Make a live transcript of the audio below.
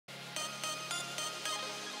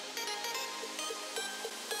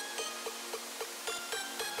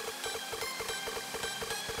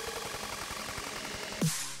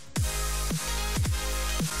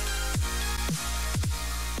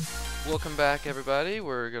Welcome back, everybody.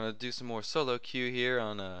 We're gonna do some more solo queue here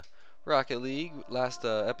on Rocket League. Last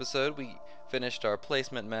episode we finished our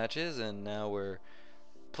placement matches, and now we're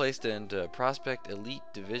placed into Prospect Elite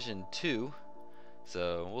Division 2.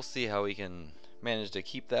 So we'll see how we can manage to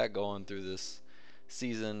keep that going through this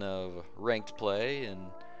season of ranked play, and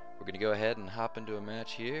we're gonna go ahead and hop into a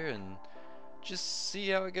match here and just see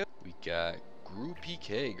how it goes. We got Group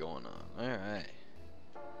PK going on. Alright.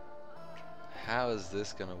 How is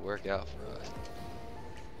this gonna work out for us?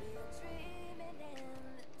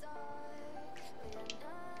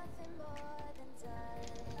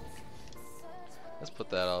 Let's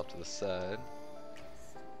put that off to the side.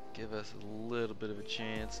 Give us a little bit of a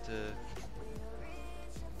chance to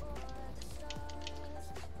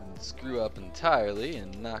screw up entirely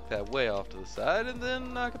and knock that way off to the side and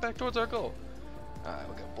then knock it back towards our goal. Alright,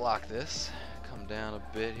 we're gonna block this. Come down a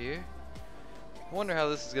bit here. I wonder how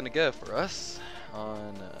this is going to go for us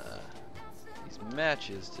on these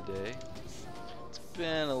matches today. It's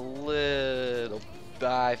been a little...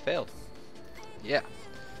 I failed. Yeah.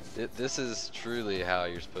 This is truly how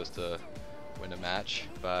you're supposed to win a match,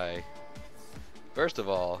 by, first of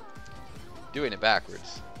all, doing it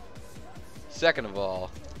backwards. Second of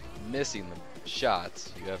all, missing the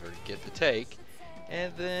shots you ever get to take.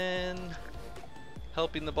 And then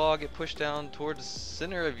helping the ball get pushed down towards the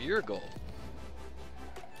center of your goal.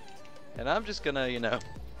 And I'm just gonna,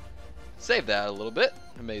 save that a little bit,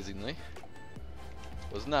 amazingly.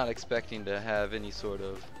 Was not expecting to have any sort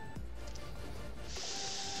of...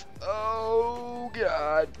 Oh,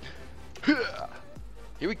 God.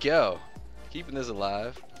 Here we go. Keeping this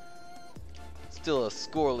alive. Still a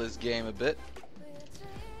scoreless game a bit.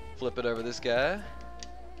 Flip it over this guy.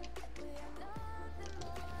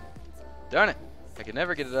 Darn it. I can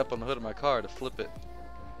never get it up on the hood of my car to flip it.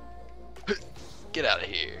 Get out of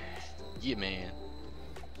here. Yeah, man.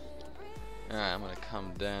 Alright, I'm gonna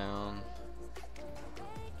come down.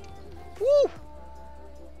 Woo!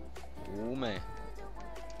 Oh, man.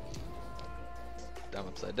 Down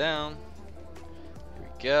upside down. Here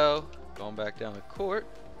we go. Going back down the court.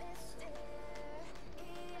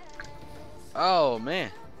 Oh,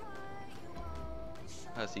 man.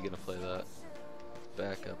 How's he gonna play that?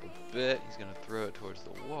 Back up a bit. He's gonna throw it towards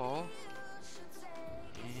the wall.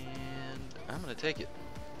 And I'm gonna take it.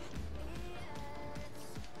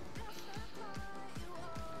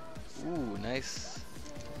 Ooh, nice.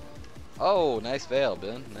 Oh, nice fail,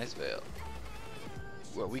 Ben. Nice fail.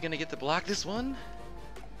 Are we gonna get to block this one?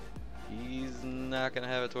 He's not gonna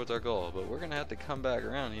have it towards our goal, but we're gonna have to come back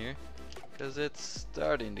around here because it's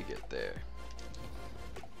starting to get there.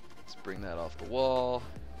 Let's bring that off the wall.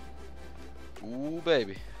 Ooh,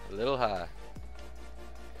 baby, a little high.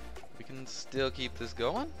 We can still keep this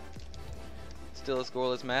going. Still a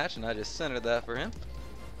scoreless match, and I just centered that for him.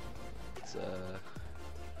 It's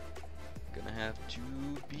gonna have to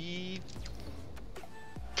be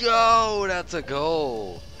go. That's a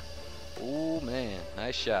goal. Oh, man,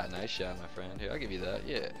 nice shot, my friend. Here, I'll give you that.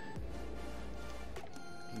 Yeah,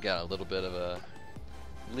 got a little bit of a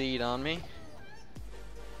lead on me.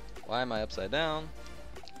 Why am I upside down?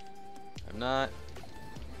 I'm not.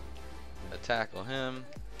 I'm gonna tackle him.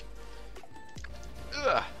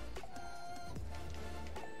 Ugh.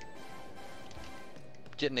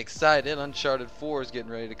 Getting excited. Uncharted 4 is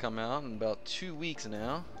getting ready to come out in about 2 weeks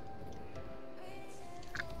now.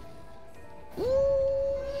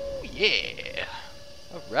 Ooh, yeah.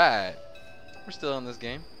 Alright. We're still in this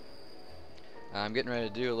game. I'm getting ready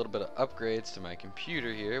to do a little bit of upgrades to my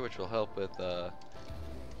computer here, which will help with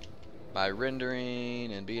my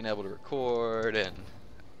rendering and being able to record and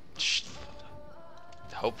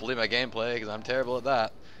hopefully my gameplay, because I'm terrible at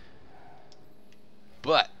that.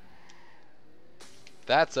 But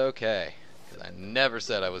that's okay, because I never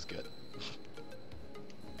said I was good.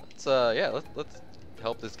 Let's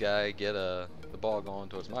help this guy get the ball going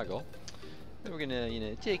towards my goal. Then we're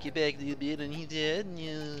gonna, take it back a little bit on his head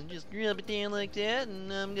and just rub it down like that,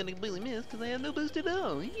 and I'm gonna completely miss because I have no boost at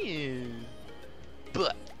all. Yeah.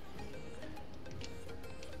 But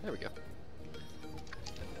there we go.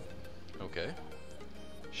 Okay.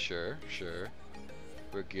 Sure.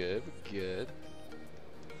 We're good.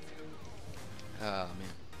 Oh,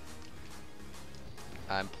 man.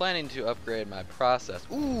 I'm planning to upgrade my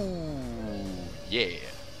processor. Ooh, yeah.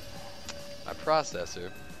 My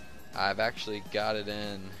processor, I've actually got it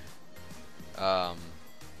in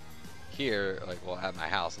here, at my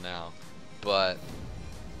house now, but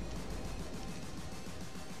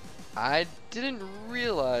I didn't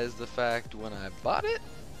realize the fact when I bought it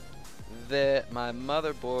that my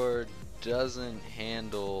motherboard doesn't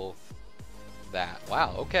handle that.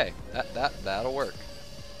 Wow, okay, that'll work.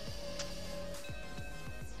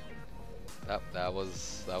 that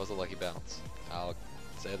was a lucky bounce. I'll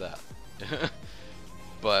say that.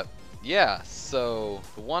 But yeah, so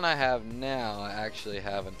the one I have now, I actually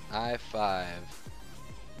have an i5,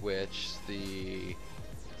 which the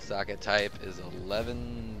socket type is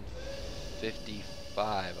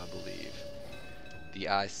 1155, I believe. The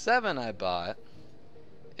i7 I bought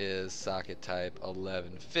is socket type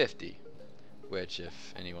 1150, which,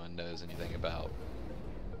 if anyone knows anything about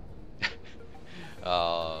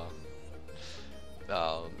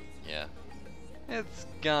yeah, it's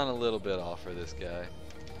gone a little bit off for this guy.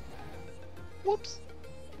 Whoops.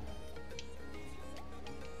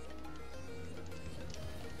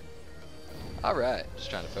 Alright, just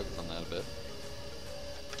trying to focus on that a bit.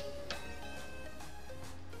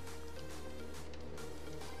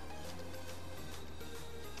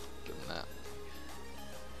 Give him that.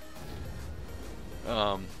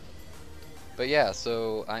 But yeah,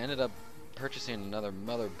 so I ended up purchasing another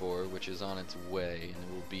motherboard, which is on its way, and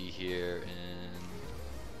it will be here in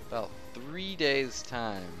about 3 days'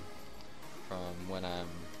 time from when I'm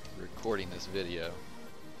recording this video.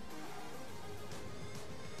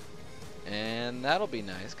 And that'll be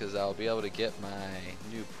nice because I'll be able to get my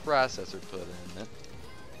new processor put in it.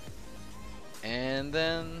 And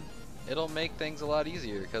then it'll make things a lot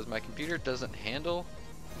easier because my computer doesn't handle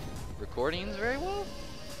recordings very well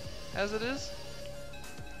as it is.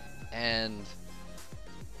 And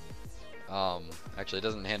actually it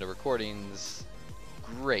doesn't handle recordings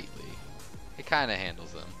greatly. It kind of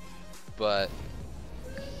handles them, but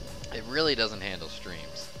it really doesn't handle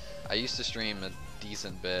streams. I used to stream a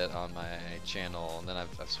decent bit on my channel, and then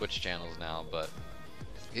I've switched channels now, but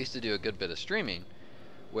I used to do a good bit of streaming,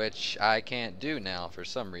 which I can't do now for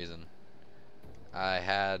some reason. I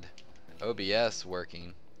had OBS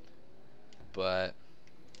working, but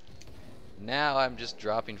now I'm just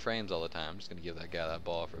dropping frames all the time. I'm just gonna give that guy that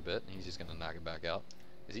ball for a bit, and he's just gonna knock it back out.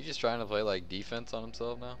 Is he just trying to play like defense on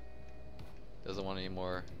himself now? Doesn't want any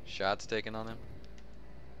more shots taken on him?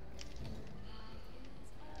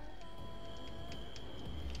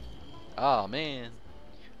 Oh man,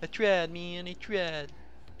 I tried, man. I tried.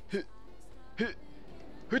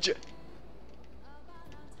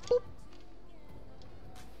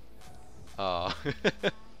 Oh.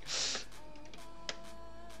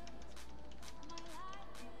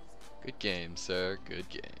 Good game, sir. Good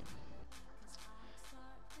game.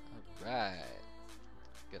 Alright.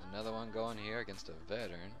 Get another one going here against a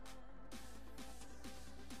veteran.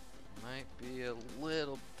 Might be a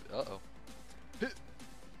little... Uh-oh.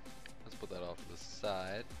 Let's put that off to the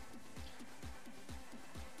side.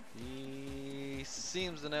 He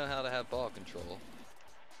seems to know how to have ball control.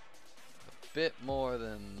 A bit more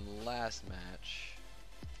than last match.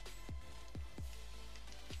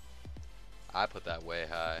 I put that way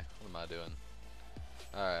high. What am I doing?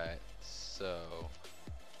 Alright, so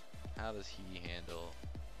how does he handle?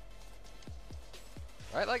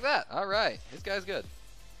 Right like that. Alright, this guy's good.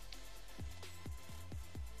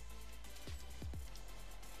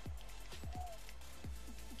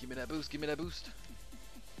 Give me that boost, give me that boost.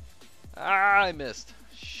 Ah, I missed.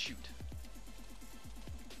 Shoot.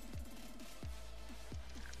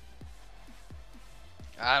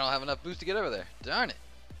 I don't have enough boost to get over there. Darn it.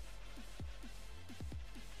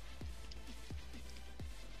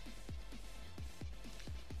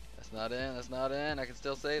 That's not in, that's not in. I can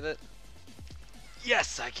still save it.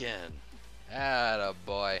 Yes, I can. Atta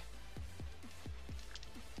boy.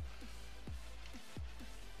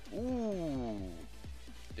 Ooh.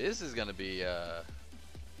 This is gonna be a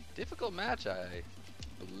difficult match, I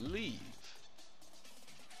believe.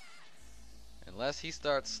 Unless he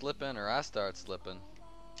starts slipping or I start slipping.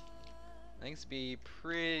 Things be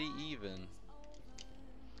pretty even.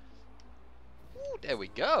 Ooh, there we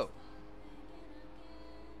go.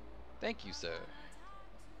 Thank you, sir.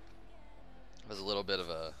 It was a little bit of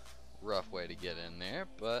a rough way to get in there,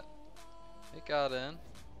 but it got in.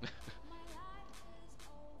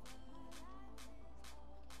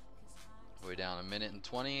 We're down 1 minute and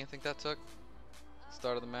 20, I think that took.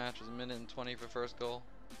 Start of the match was 1 minute and 20 for first goal.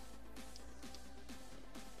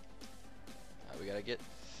 Alright, we gotta get...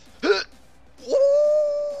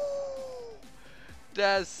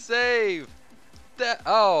 That save! That...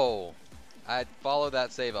 Oh! I'd follow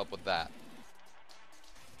that save up with that.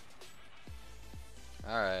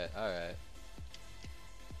 Alright, alright.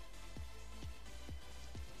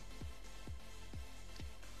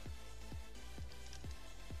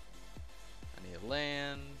 I need to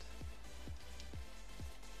land.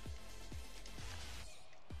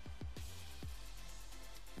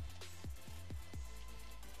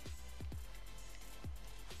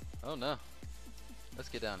 Oh no. Let's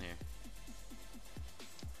get down here.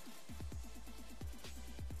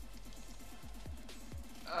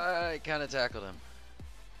 I kind of tackled him.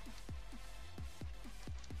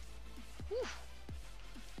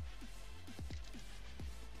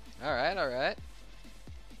 Alright, alright.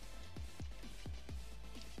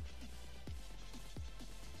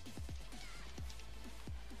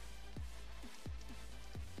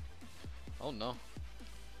 Oh no.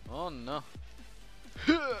 Oh no.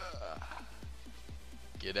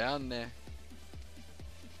 Get down there.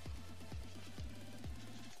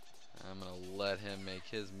 I'm gonna let him make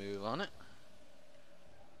his move on it.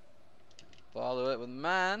 Follow it with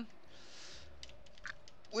mine.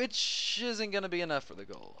 Which isn't gonna be enough for the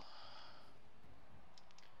goal.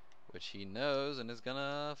 Which he knows and is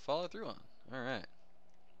gonna follow through on. Alright.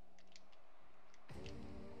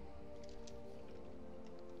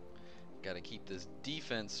 Gotta keep this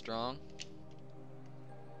defense strong.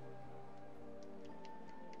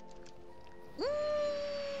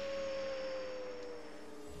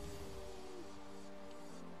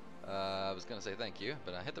 I was gonna say thank you,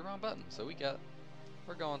 but I hit the wrong button. So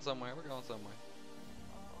we're going somewhere. We're going somewhere.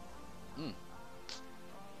 We're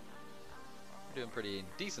doing pretty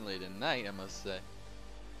decently tonight, I must say.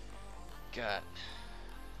 Got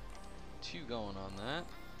 2 going on that.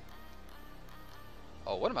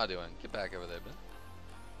 Oh, what am I doing? Get back over there, Ben.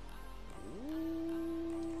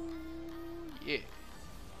 Ooh, yeah.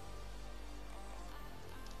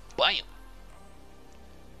 Bam!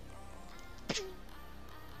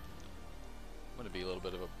 I'm gonna be a little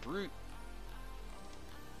bit of a brute.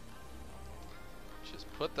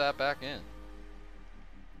 Just put that back in.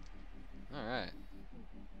 Alright.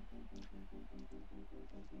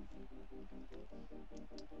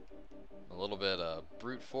 A little bit of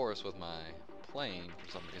brute force with my plane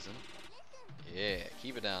for some reason. Yeah,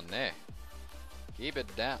 keep it down there. Keep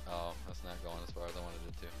it down. Oh, that's not going as far as I wanted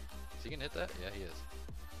it to. Is he gonna hit that? Yeah, he is.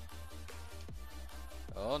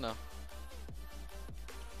 Oh no.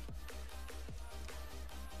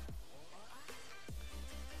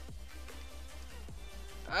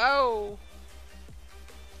 Ow!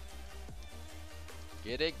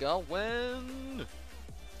 Get it going!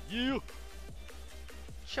 Yeah!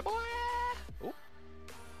 Shaboy! Oh.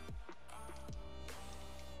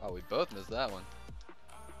 Oh, we both missed that one.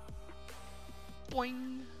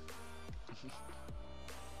 Boing!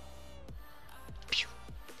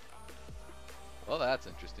 Well, that's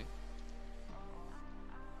interesting.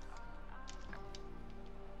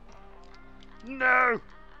 No!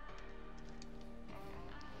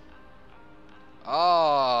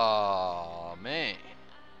 Oh, man.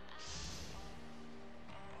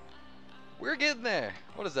 We're getting there.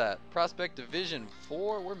 What is that? Prospect Division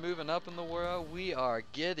 4. We're moving up in the world. We are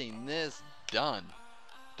getting this done.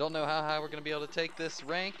 Don't know how high we're going to be able to take this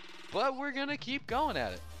rank, but we're going to keep going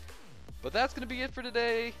at it. But that's going to be it for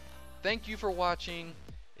today. Thank you for watching.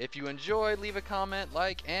 If you enjoyed, leave a comment,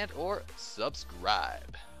 like, and or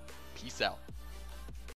subscribe. Peace out.